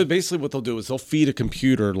 so basically what they'll do is they'll feed a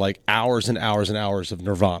computer like hours and hours and hours of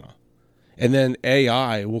Nirvana, and then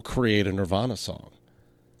AI will create a Nirvana song.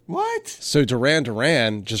 What? So Duran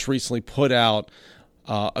Duran just recently put out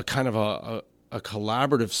a kind of a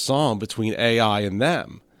collaborative song between AI and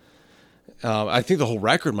them. I think the whole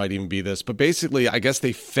record might even be this, but basically, I guess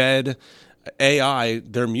they fed AI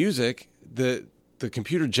their music. The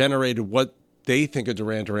computer generated what they think a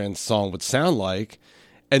Duran Duran song would sound like,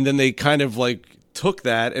 and then they kind of like took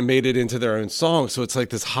that and made it into their own song. So it's like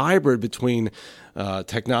this hybrid between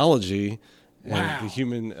technology and the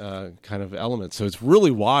human kind of element. So it's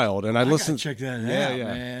really wild. And I listened. Check that out,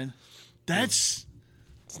 man. It's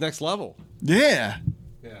next level. Yeah.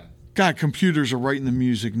 Yeah. God, computers are writing the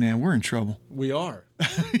music now. We're in trouble. We are.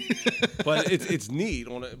 But it's neat.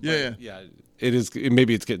 Yeah. It is.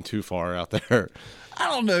 Maybe it's getting too far out there. I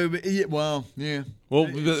don't know. But well, yeah. Well,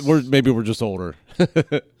 we're just older.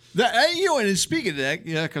 And speaking of that,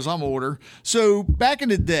 because I'm older. So back in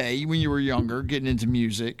the day when you were younger, getting into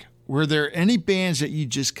music, were there any bands that you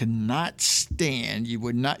just could not stand?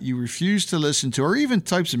 You refused to listen to, or even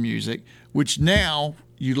types of music, which now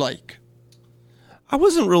you like? I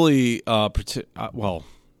wasn't really well.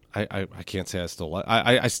 I can't say I still like.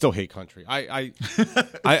 I still hate country. I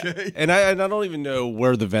don't even know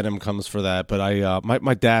where the venom comes for that. But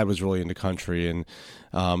my dad was really into country, and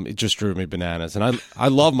it just drove me bananas. And I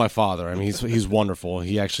love my father. I mean, he's wonderful.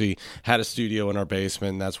 He actually had a studio in our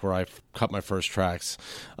basement, and that's where I cut my first tracks.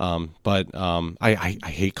 But I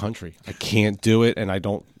hate country. I can't do it, and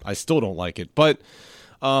I still don't like it. But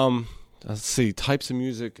let's see, types of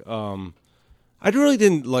music. I really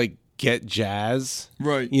didn't like get jazz,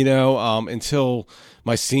 right? Until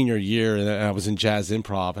my senior year, and I was in jazz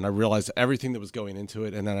improv, and I realized everything that was going into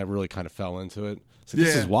it, and then I really kind of fell into it. It's like,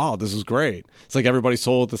 this is wild. This is great. It's like everybody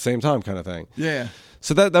sold at the same time, kind of thing. Yeah.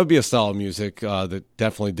 So that would be a style of music that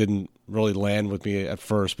definitely didn't really land with me at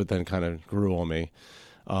first, but then kind of grew on me.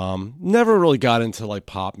 Never really got into like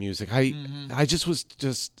pop music. I just was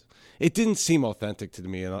it didn't seem authentic to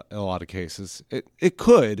me in a lot of cases. It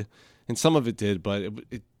could. And some of it did, but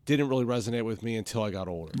it didn't really resonate with me until I got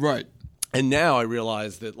older. Right. And now I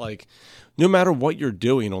realize that, like, no matter what you're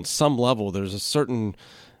doing, on some level, there's a certain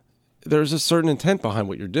intent behind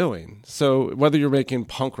what you're doing. So whether you're making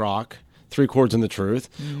punk rock, 3 Chords and the Truth,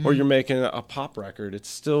 or you're making a pop record, it's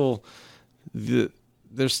still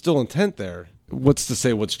there's still intent there. What's to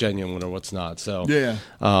say what's genuine or what's not? So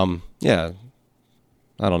I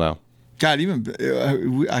don't know. God, even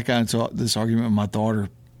I got into this argument with my daughter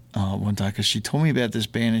one time because she told me about this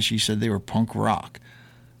band and she said they were punk rock.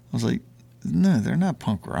 I was like, no, they're not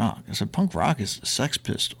punk rock. I said, punk rock is Sex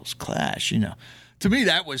Pistols, Clash, To me,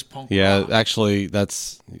 that was punk rock. Yeah, actually,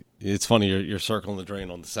 it's funny you're circling the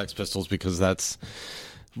drain on the Sex Pistols because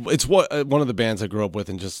it's one of the bands I grew up with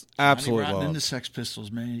and just absolutely love. Into Sex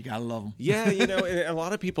Pistols, man. You got to love them. Yeah, and a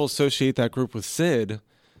lot of people associate that group with Sid.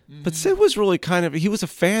 But Sid was really he was a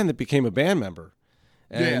fan that became a band member.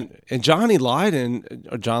 And John Lydon,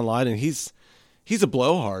 he's a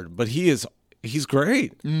blowhard, but he's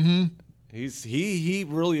great. Mm-hmm. He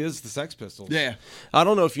really is the Sex Pistols. Yeah. I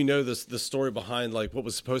don't know if you know the story behind like what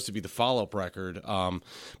was supposed to be the follow-up record,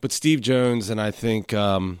 but Steve Jones and I think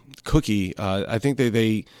Cookie, I think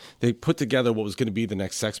they put together what was going to be the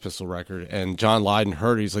next Sex Pistol record, and John Lydon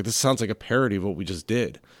heard it. He's like, this sounds like a parody of what we just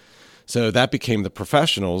did. So that became the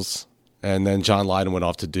Professionals, and then John Lydon went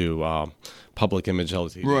off to do Public Image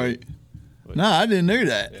LTD. Right. No, I didn't know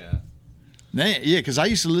that. Yeah. Yeah, because I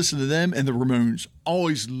used to listen to them and the Ramones.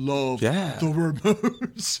 Always loved the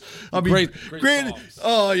Ramones. I mean, great songs.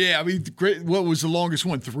 Oh yeah, I mean, great. What was the longest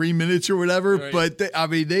one? 3 minutes or whatever. Right. But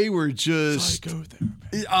they were just. Psycho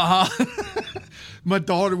Therapy. My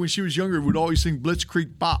daughter, when she was younger, would always sing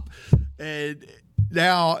Blitzkrieg Bop, and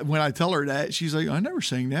now when I tell her that, she's like, "I never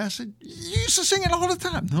sang that." I said, "You used to sing it all the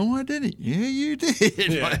time." No, I didn't. Yeah, you did.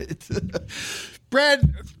 Yeah. Right?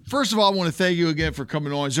 Brad, first of all, I want to thank you again for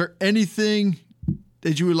coming on. Is there anything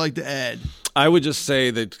that you would like to add? I would just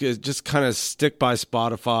say that just kind of stick by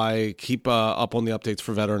Spotify, keep up on the updates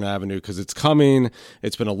for Veteran Avenue because it's coming.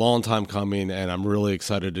 It's been a long time coming, and I'm really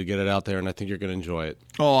excited to get it out there, and I think you're going to enjoy it.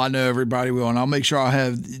 Oh, I know everybody will, and I'll make sure I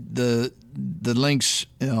have the links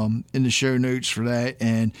in the show notes for that.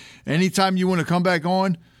 And anytime you want to come back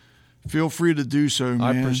on, feel free to do so, man.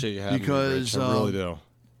 I appreciate you having me, Rich. I really do.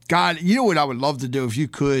 God, you know what I would love to do if you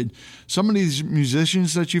could? Some of these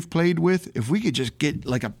musicians that you've played with, if we could just get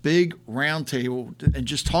like a big round table and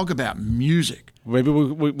just talk about music. Maybe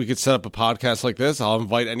we could set up a podcast like this. I'll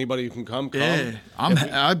invite anybody who can come. Yeah,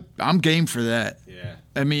 I'm game for that. Yeah.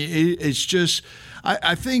 I mean, it's just,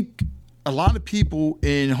 I think a lot of people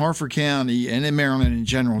in Harford County and in Maryland in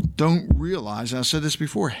general don't realize, and I said this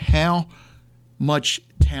before, how much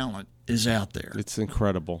talent is out there. It's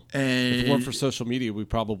incredible. And if it weren't for social media, we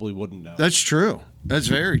probably wouldn't know. That's true. That's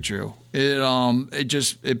very true. It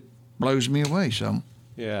blows me away. So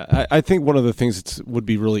yeah, I think one of the things that would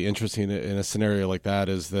be really interesting in a scenario like that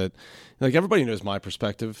is that, like, everybody knows my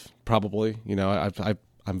perspective. Probably,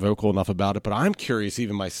 I'm vocal enough about it, but I'm curious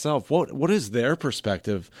even myself. What is their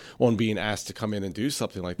perspective on being asked to come in and do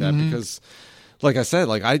something like that? Because, like I said,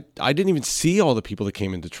 like I didn't even see all the people that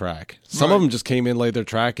came into track. Some of them just came in, laid their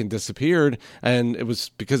track, and disappeared. And it was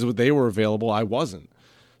because they were available. I wasn't.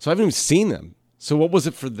 So I haven't even seen them. So what was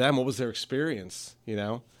it for them? What was their experience?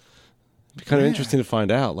 It'd be kind of interesting to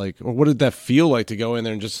find out. Like, or what did that feel like to go in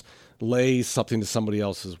there and just lay something to somebody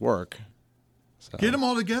else's work? So, get them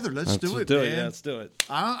all together. Let's do it, man. Yeah, let's do it.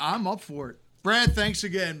 I'm up for it. Brad, thanks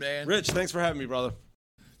again, man. Rich, thanks for having me, brother.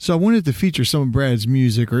 So I wanted to feature some of Brad's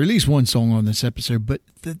music, or at least one song on this episode. But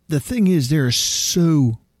the thing is, there are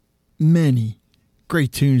so many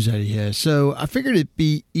great tunes that he has. So I figured it'd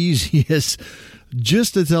be easiest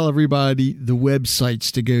just to tell everybody the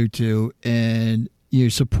websites to go to, and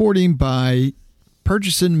support him by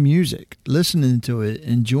purchasing music, listening to it,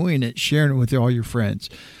 enjoying it, sharing it with all your friends.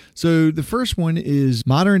 So the first one is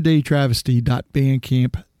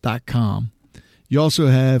moderndaytravesty.bandcamp.com. You also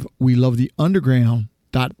have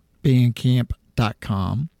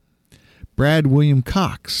welovetheunderground.bandcamp.com,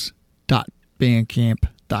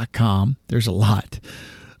 bradwilliamcox.bandcamp.com. There's a lot.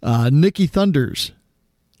 Nikki Thunders,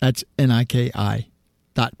 that's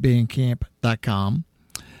NIKI.bandcamp.com.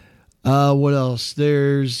 What else?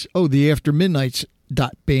 There's,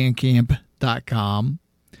 theaftermidnights.bandcamp.com,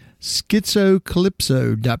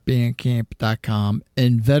 schizocalypso.bandcamp.com,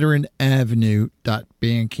 and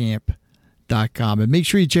veteranavenue.bandcamp.com. And make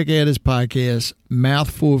sure you check out his podcast,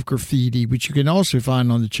 Mouthful of Graffiti, which you can also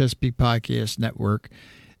find on the Chesapeake Podcast Network,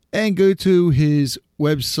 and go to his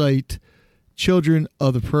website,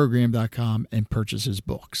 childrenoftheprogram.com, and purchase his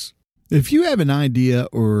books. If you have an idea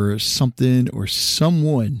or something or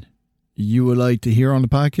someone you would like to hear on the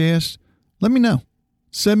podcast, let me know.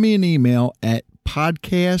 Send me an email at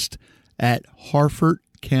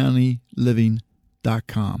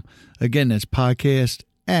podcast@harfordcountyliving.com. Again, that's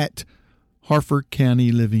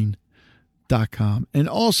podcast@harfordcountyliving.com. And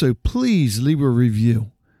also, please leave a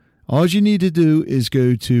review. All you need to do is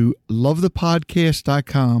go to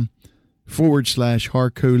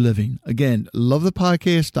lovethepodcast.com/hardcore living. Again,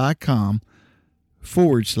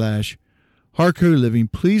 lovethepodcast.com/hardcore living.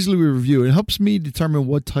 Please leave a review. It helps me determine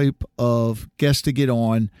what type of guest to get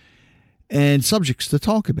on and subjects to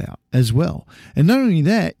talk about as well. And not only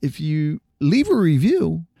that, if you leave a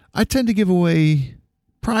review, I tend to give away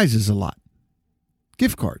prizes a lot.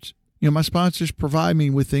 Gift cards. My sponsors provide me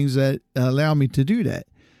with things that allow me to do that.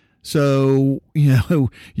 So,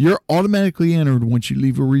 you're automatically entered once you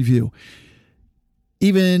leave a review.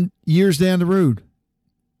 Even years down the road,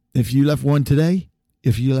 if you left one today,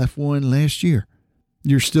 if you left one last year,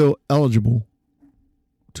 you're still eligible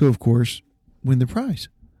to, of course, win the prize.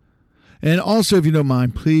 And also, if you don't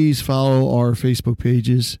mind, please follow our Facebook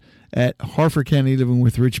pages at Harford County Living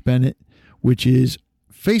with Rich Bennett, which is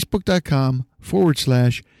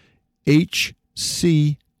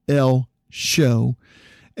facebook.com/HCL show,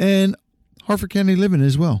 and Harford County Living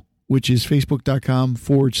as well, which is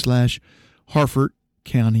facebook.com/Harford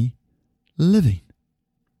County Living.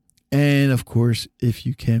 And of course, if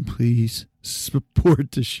you can, please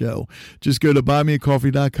support the show. Just go to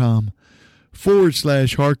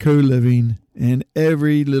buymeacoffee.com/hardcore living, and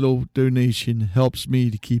every little donation helps me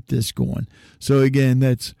to keep this going. So again,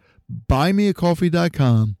 that's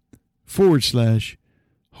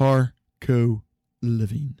buymeacoffee.com/hardcore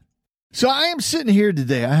living. So I am sitting here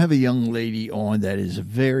today. I have a young lady on that is a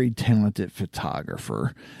very talented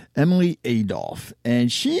photographer, Emily Adolph,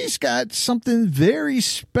 and she's got something very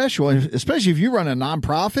special, especially if you run a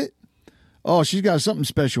nonprofit. Oh, she's got something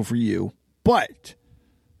special for you. But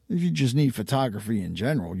if you just need photography in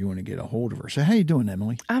general, you want to get a hold of her. So how you doing,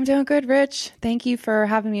 Emily? I'm doing good, Rich. Thank you for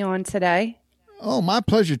having me on today. Oh, my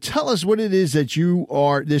pleasure. Tell us what it is that you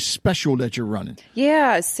are, this special that you're running.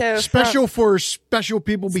 Yeah, so... Special for special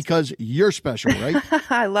people because you're special, right?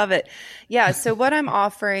 I love it. Yeah, so what I'm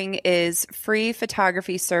offering is free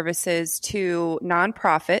photography services to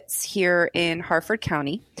nonprofits here in Harford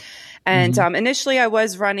County. And initially I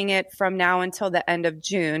was running it from now until the end of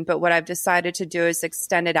June, but what I've decided to do is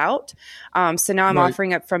extend it out. So now I'm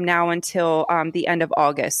offering it from now until the end of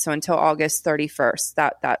August. So until August 31st,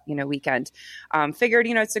 that weekend. Figured,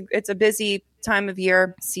 it's a busy time of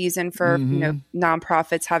year season for,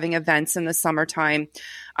 nonprofits having events in the summertime.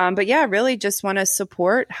 But yeah, really just want to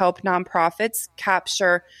help nonprofits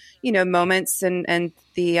capture, moments and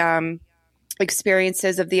the,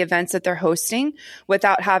 experiences of the events that they're hosting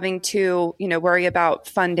without having to, worry about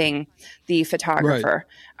funding the photographer.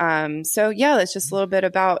 Right. So yeah, that's just a little bit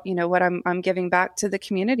about, what I'm giving back to the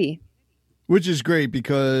community. Which is great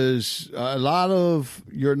because a lot of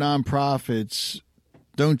your nonprofits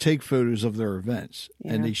don't take photos of their events,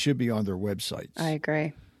 and they should be on their websites. I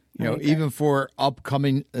agree. Even for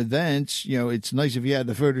upcoming events, it's nice if you had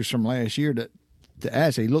the photos from last year to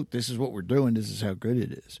ask, hey, look, this is what we're doing. This is how good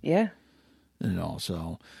it is. Yeah. And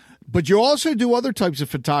also, but you also do other types of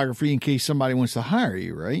photography in case somebody wants to hire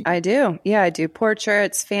you, right? I do. Yeah, I do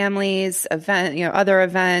portraits, families, other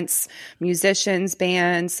events, musicians,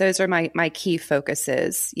 bands. Those are my key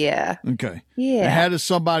focuses. Yeah. Okay. Yeah. And how does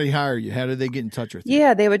somebody hire you? How do they get in touch with you?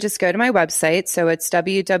 Yeah, they would just go to my website. So it's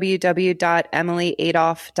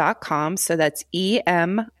www.emilyadolph.com. So that's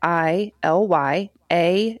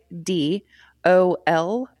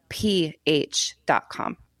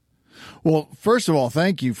EMILYADOLPH.com. Well, first of all,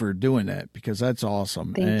 thank you for doing that because that's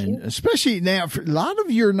awesome. Thank you. Especially now, a lot of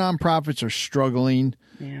your nonprofits are struggling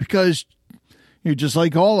because, just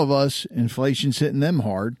like all of us, inflation's hitting them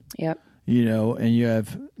hard. Yep. And you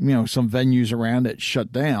have, some venues around that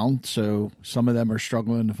shut down. So some of them are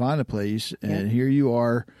struggling to find a place. And here you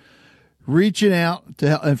are reaching out to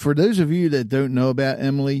help. And for those of you that don't know about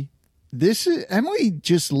Emily, Emily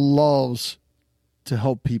just loves to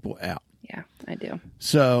help people out. Yeah, I do.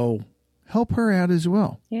 So help her out as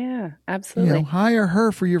well. Yeah, absolutely. Hire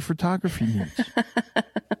her for your photography needs.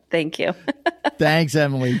 Thank you. Thanks,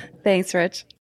 Emily. Thanks, Rich.